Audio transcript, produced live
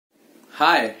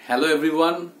Hi, hello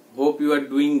everyone. Hope you are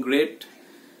doing great.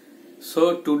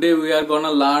 So today we are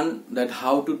gonna learn that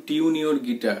how to tune your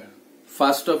guitar.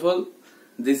 First of all,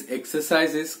 this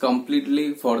exercise is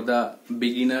completely for the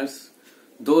beginners,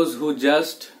 those who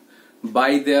just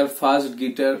buy their first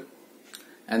guitar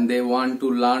and they want to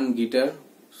learn guitar.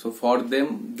 So for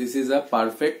them this is a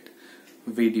perfect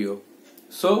video.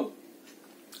 So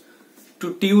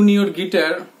to tune your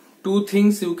guitar, two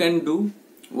things you can do.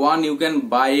 One, you can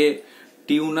buy a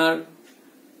tuner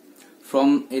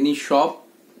from any shop,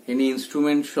 any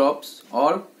instrument shops,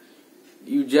 or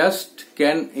you just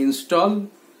can install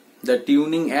the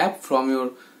tuning app from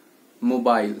your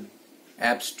mobile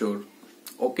app store.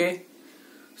 Okay,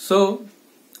 so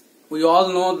we all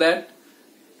know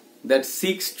that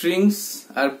 6 strings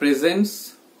are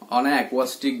present on an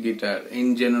acoustic guitar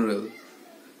in general.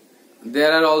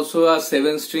 There are also a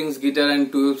 7 strings guitar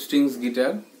and 12 strings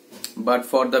guitar, but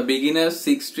for the beginners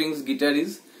 6 strings guitar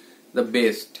is the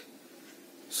best.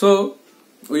 So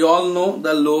we all know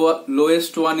the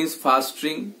lowest one is first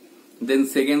string, then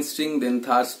second string, then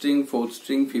third string, fourth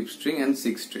string, fifth string and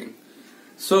sixth string.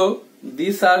 So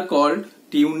these are called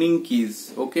tuning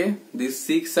keys. Okay, these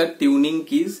 6 are tuning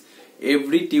keys.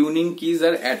 Every tuning keys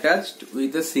are attached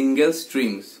with a single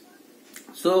strings.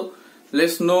 So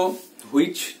let's know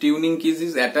which tuning keys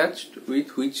is attached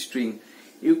with which string.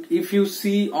 If you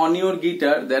see on your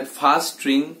guitar, that first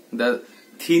string, the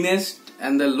thinnest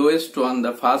and the lowest one,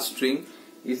 the first string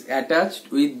is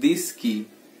attached with this key,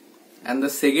 and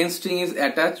the second string is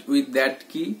attached with that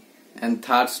key, and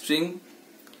third string,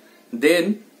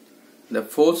 then the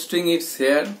fourth string is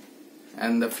here,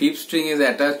 and the fifth string is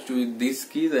attached with this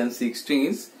keys, and sixth string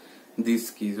is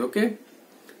these keys. Okay,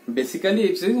 basically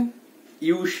it's a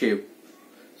U shape.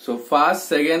 So first,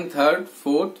 second, third,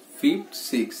 fourth, fifth,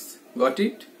 sixth. Got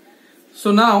it?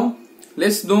 So now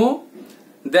let's know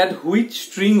that which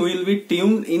string will be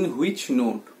tuned in which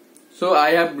note. So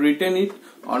I have written it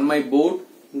on my board.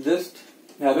 Just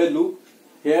have a look.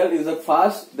 Here is the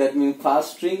first, that means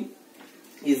first string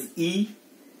is E.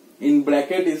 In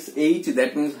bracket is H,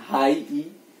 that means high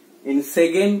E. In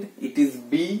second it is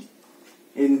B.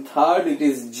 In third it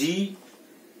is G.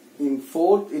 In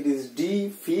fourth it is D.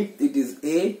 Fifth it is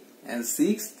A. And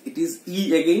sixth it is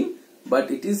E again,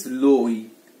 but it is low E.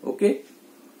 Okay,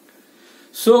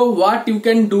 so what you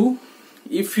can do,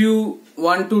 if you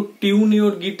want to tune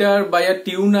your guitar by a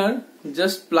tuner,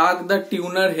 just plug the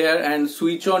tuner here and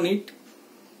switch on it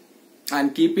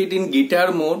and keep it in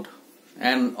guitar mode,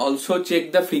 and also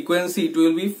check the frequency, it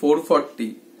will be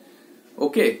 440.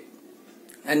 Okay,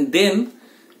 and then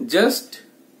just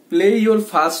play your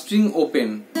first string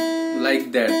open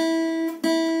like that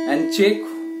and check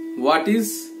what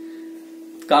is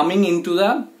coming into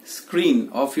the screen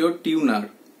of your tuner.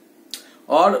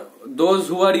 Or those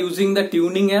who are using the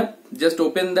tuning app, just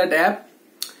open that app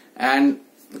and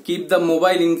keep the mobile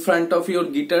in front of your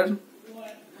guitar.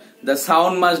 The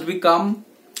sound must be come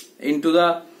into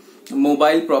the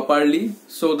mobile properly,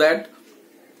 so that,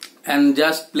 and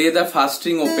just play the first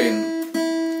string open,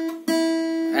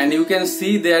 and you can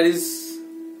see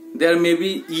there may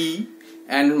be E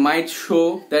and might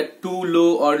show that too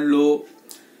low or low.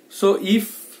 So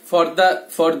if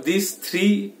for these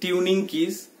 3 tuning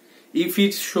keys, if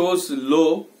it shows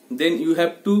low, then you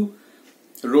have to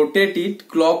rotate it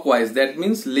clockwise, that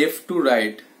means left to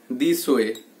right, this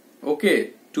way.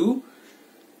 Okay, to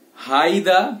high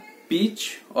the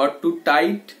pitch or to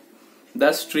tight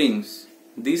the strings.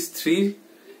 These 3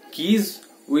 keys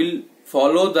will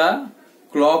follow the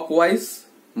clockwise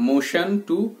motion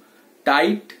to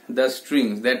tight the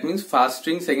strings, that means first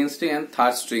string, second string and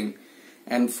third string.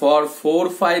 And for 4,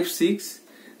 5, 6,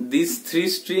 these 3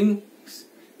 strings,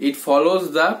 it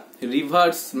follows the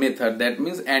reverse method, that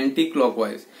means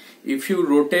anti-clockwise. If you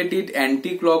rotate it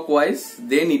anti-clockwise,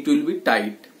 then it will be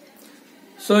tight.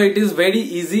 So it is very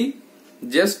easy,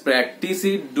 just practice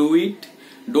it, do it,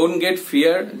 don't get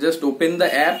fear, just open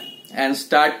the app and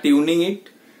start tuning it.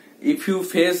 If you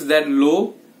face that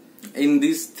low in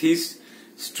these 3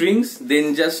 strings,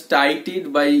 then just tight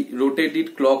it by rotate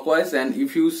it clockwise, and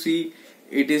if you see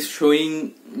it is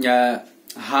showing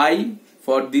high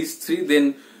for these 3,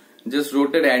 then just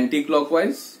rotate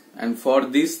anti-clockwise, and for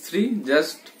these 3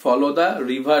 just follow the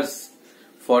reverse.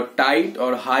 For tight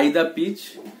or high the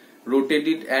pitch, rotate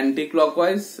it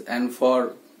anti-clockwise, and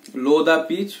for low the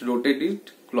pitch, rotate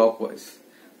it clockwise.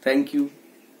 Thank you.